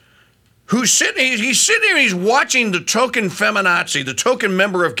who's sitting, he's sitting here, he's watching the token feminazi, the token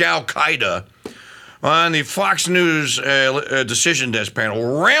member of Al-Qaeda on the Fox News decision desk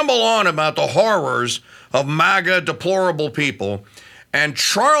panel, ramble on about the horrors of MAGA deplorable people. And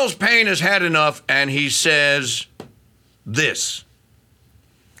Charles Payne has had enough, and he says this.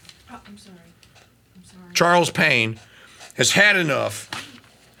 Oh, I'm sorry. Charles Payne has had enough.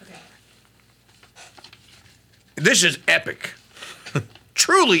 Okay. This is epic.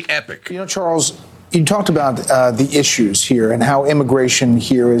 Truly epic. You know, Charles, you talked about the issues here and how immigration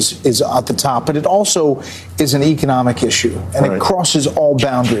here is at the top, but it also is an economic issue, and it crosses all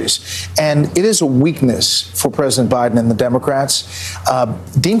boundaries. And it is a weakness for President Biden and the Democrats.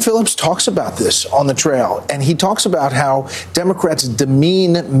 Dean Phillips talks about this on the trail, and he talks about how Democrats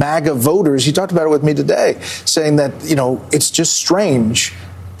demean MAGA voters. He talked about it with me today, saying that, you know, it's just strange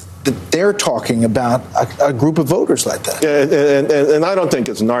that they're talking about a group of voters like that. Yeah, and I don't think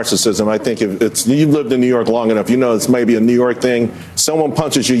it's narcissism. I think if it's, you've lived in New York long enough, you know it's maybe a New York thing. Someone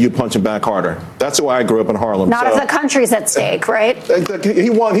punches you, you punch him back harder. That's the way I grew up in Harlem. Not if the country's at stake, right?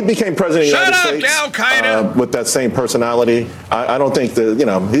 He became president of the United States. Al-Qaeda. With that same personality. I don't think that, you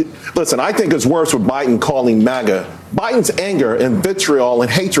know, listen, I think it's worse with Biden calling MAGA. Biden's anger and vitriol and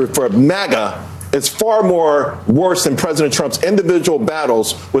hatred for MAGA is far more worse than President Trump's individual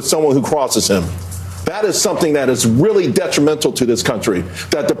battles with someone who crosses him. That is something that is really detrimental to this country,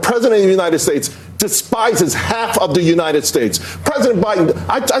 that the president of the United States despises half of the United States. President Biden,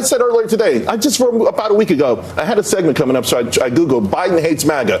 I said earlier today, about a week ago, I had a segment coming up, so I Googled Biden hates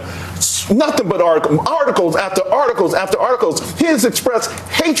MAGA. Nothing but articles after articles after articles. He has expressed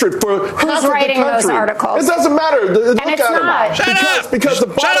hatred for half of the country. Who's writing those articles? It doesn't matter. And it's not. Because the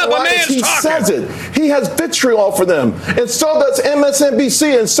bottom line is he says it. He has vitriol for them. And so does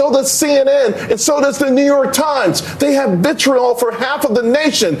MSNBC, and so does CNN, and so does the New York Times. They have vitriol for half of the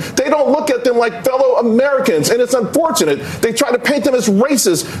nation. They don't look at them like fellow Americans, and it's unfortunate. They try to paint them as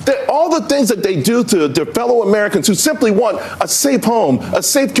racist. All the things that they do to their fellow Americans who simply want a safe home, a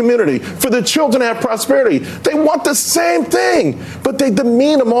safe community, for their children to have prosperity. They want the same thing, but they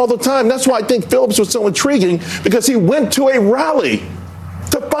demean them all the time. That's why I think Phillips was so intriguing, because he went to a rally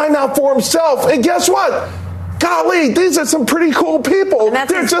to find out for himself. And guess what? Golly, these are some pretty cool people.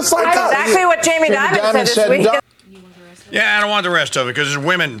 They're just like us. Exactly what Jamie Dimon said this week. Yeah, I don't want the rest of it because there's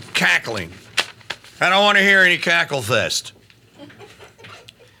women cackling. I don't want to hear any cackle fest.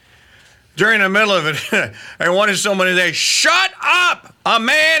 During the middle of it, I wanted someone to say, "Shut up! A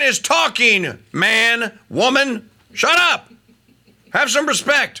man is talking. Man, woman, shut up. Have some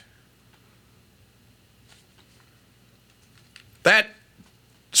respect." That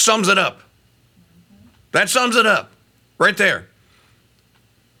sums it up. That sums it up. Right there.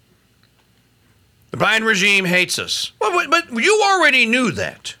 The Biden regime hates us. But you already knew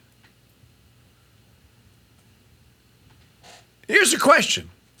that. Here's the question.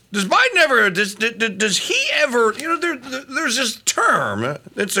 Does Biden ever, does he ever, you know, there's this term,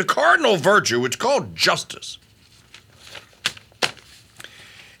 it's a cardinal virtue, it's called justice.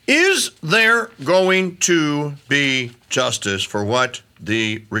 Is there going to be justice for what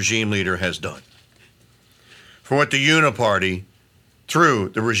the regime leader has done? For what the uniparty, through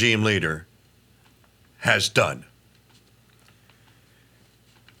the regime leader, has done?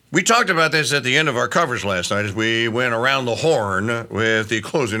 We talked about this at the end of our coverage last night as we went around the horn with the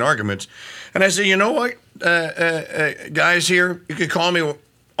closing arguments. And I said, you know what, guys here, you can call me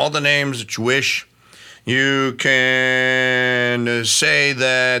all the names that you wish. You can say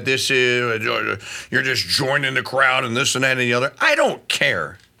that this is, you're just joining the crowd and this and that and the other. I don't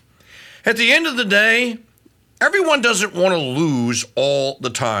care. At the end of the day, everyone doesn't want to lose all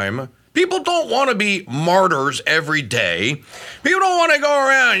the time. People don't want to be martyrs every day. People don't want to go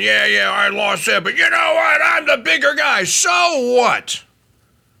around, yeah, I lost it, but you know what? I'm the bigger guy. So what?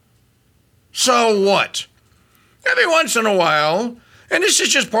 So what? Every once in a while, and this is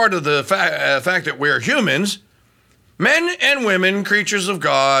just part of the fact that we're humans, men and women, creatures of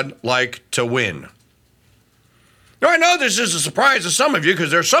God, like to win. Now, I know this is a surprise to some of you because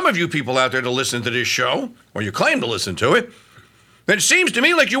there are some of you people out there to listen to this show, or you claim to listen to it. But it seems to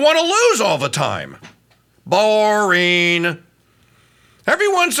me like you want to lose all the time. Boring. Every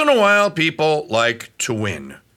once in a while, people like to win.